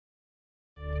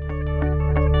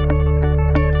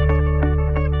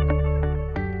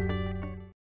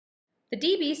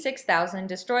The DB-6000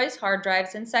 destroys hard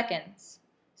drives in seconds.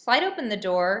 Slide open the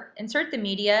door, insert the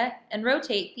media, and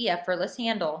rotate the effortless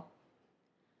handle.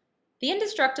 The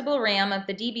indestructible RAM of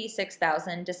the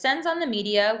DB-6000 descends on the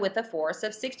media with a force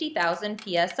of 60,000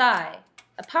 psi,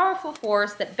 a powerful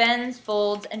force that bends,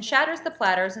 folds, and shatters the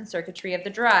platters and circuitry of the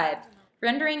drive,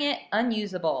 rendering it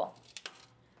unusable.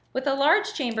 With a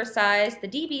large chamber size, the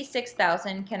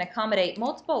DB-6000 can accommodate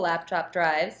multiple laptop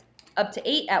drives, up to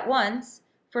 8 at once,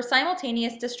 for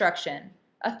simultaneous destruction,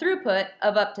 a throughput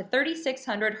of up to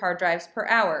 3,600 hard drives per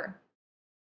hour.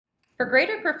 For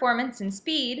greater performance and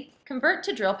speed, convert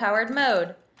to drill-powered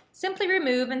mode. Simply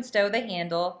remove and stow the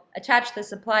handle, attach the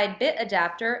supplied bit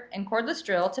adapter and cordless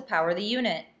drill to power the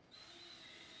unit.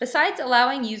 Besides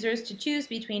allowing users to choose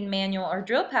between manual or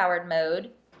drill-powered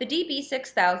mode, the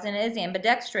DB-6000 is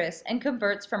ambidextrous and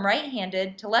converts from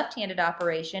right-handed to left-handed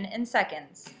operation in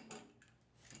seconds.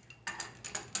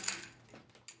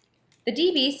 The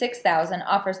DB-6000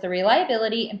 offers the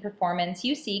reliability and performance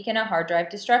you seek in a hard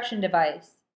drive destruction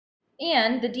device.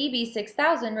 And the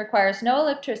DB-6000 requires no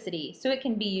electricity, so it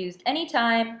can be used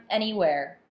anytime,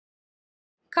 anywhere.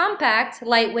 Compact,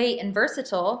 lightweight, and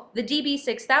versatile, the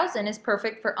DB-6000 is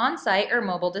perfect for on-site or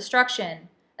mobile destruction,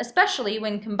 especially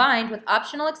when combined with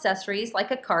optional accessories like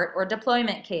a cart or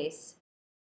deployment case.